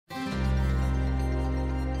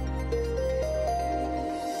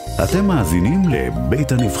אתם מאזינים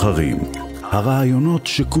לבית הנבחרים, הרעיונות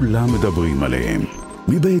שכולם מדברים עליהם,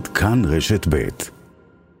 מבית כאן רשת בית.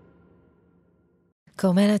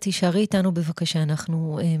 כרמלה, תישארי איתנו בבקשה,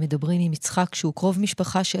 אנחנו מדברים עם יצחק, שהוא קרוב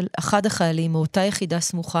משפחה של אחד החיילים מאותה יחידה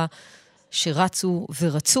סמוכה, שרצו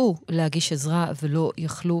ורצו להגיש עזרה ולא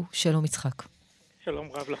יכלו. שלום יצחק. שלום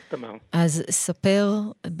רב לך תמר. אז ספר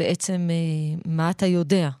בעצם מה אתה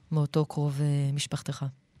יודע מאותו קרוב משפחתך.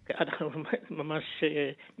 אנחנו ממש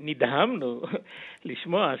נדהמנו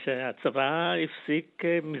לשמוע שהצבא הפסיק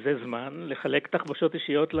מזה זמן לחלק תחבושות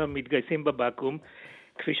אישיות למתגייסים בבקו"ם,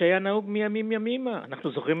 כפי שהיה נהוג מימים ימימה.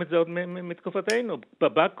 אנחנו זוכרים את זה עוד מתקופתנו.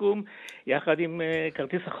 בבקו"ם, יחד עם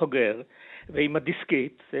כרטיס החוגר ועם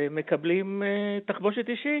הדיסקית, מקבלים תחבושת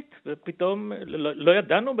אישית, ופתאום לא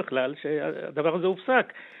ידענו בכלל שהדבר הזה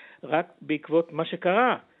הופסק, רק בעקבות מה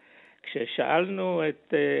שקרה. כששאלנו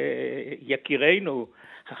את יקירנו,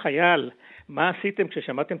 החייל, מה עשיתם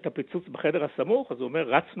כששמעתם את הפיצוץ בחדר הסמוך? אז הוא אומר,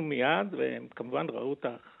 רצנו מיד, והם כמובן ראו את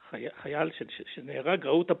החייל שנהרג,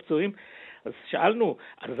 ראו את הפצועים. אז שאלנו,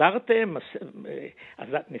 עזרתם?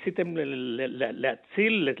 ניסיתם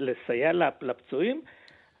להציל, לסייע לפצועים?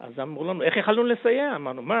 אז אמרו לנו, איך יכלנו לסייע?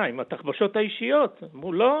 אמרנו, מה, עם התחבושות האישיות?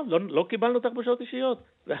 אמרו, לא קיבלנו תחבושות אישיות.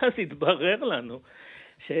 ואז התברר לנו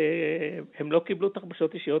שהם לא קיבלו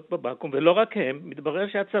תחבושות אישיות בבקו"ם, ולא רק הם, מתברר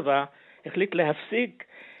שהצבא החליט להפסיק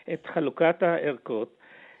את חלוקת הערכות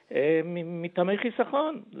מטעמי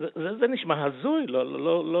חיסכון. זה נשמע הזוי,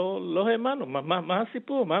 לא האמנו. מה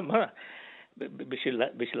הסיפור?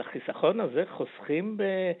 בשביל החיסכון הזה חוסכים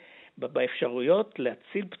באפשרויות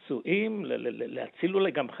להציל פצועים, להציל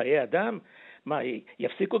אולי גם חיי אדם? מה,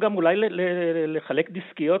 יפסיקו גם אולי לחלק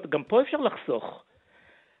דיסקיות? גם פה אפשר לחסוך.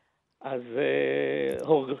 אז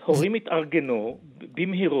הורים התארגנו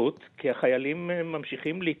במהירות, כי החיילים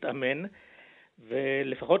ממשיכים להתאמן,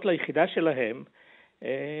 ולפחות ליחידה שלהם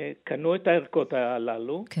קנו את הערכות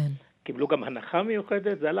הללו, כן. קיבלו גם הנחה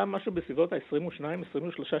מיוחדת, זה עלה משהו בסביבות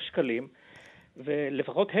ה-22-23 שקלים,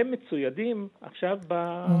 ולפחות הם מצוידים עכשיו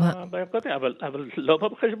בערכות, אבל לא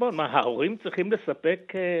בחשבון. מה, ההורים צריכים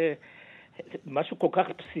לספק משהו כל כך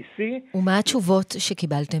בסיסי? ומה התשובות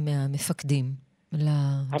שקיבלתם מהמפקדים?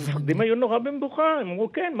 המפקדים היו נורא במבוכה, הם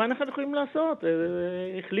אמרו, כן, מה אנחנו יכולים לעשות?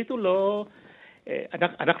 החליטו לא...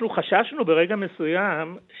 אנחנו חששנו ברגע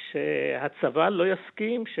מסוים שהצבא לא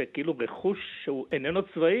יסכים שכאילו רכוש שהוא איננו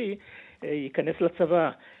צבאי ייכנס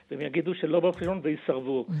לצבא, והם יגידו שלא בחשבון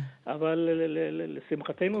ויסרבו. אבל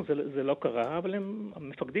לשמחתנו זה לא קרה, אבל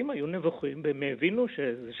המפקדים היו נבוכים, והם הבינו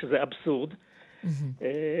שזה אבסורד.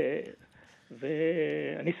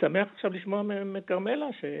 ואני שמח עכשיו לשמוע מכרמלה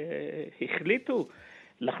שהחליטו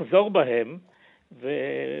לחזור בהם,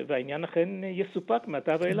 והעניין אכן יסופק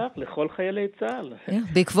מעתה ואילך לכל חיילי צה"ל.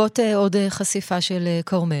 בעקבות עוד חשיפה של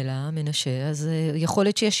כרמלה מנשה, אז יכול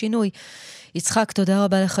להיות שיש שינוי. יצחק, תודה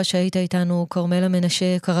רבה לך שהיית איתנו. כרמלה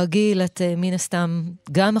מנשה, כרגיל, את מן הסתם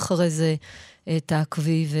גם אחרי זה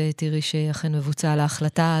תעקבי ותראי שאכן מבוצע על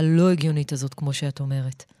ההחלטה הלא הגיונית הזאת, כמו שאת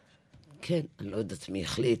אומרת. כן, אני לא יודעת מי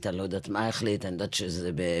החליט, אני לא יודעת מה החליט, אני יודעת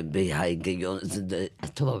שזה בהיגיון,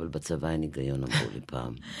 טוב, אבל בצבא אין היגיון, אמרו לי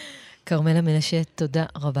פעם. כרמלה מנשה, תודה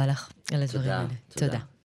רבה לך על הדברים האלה. תודה.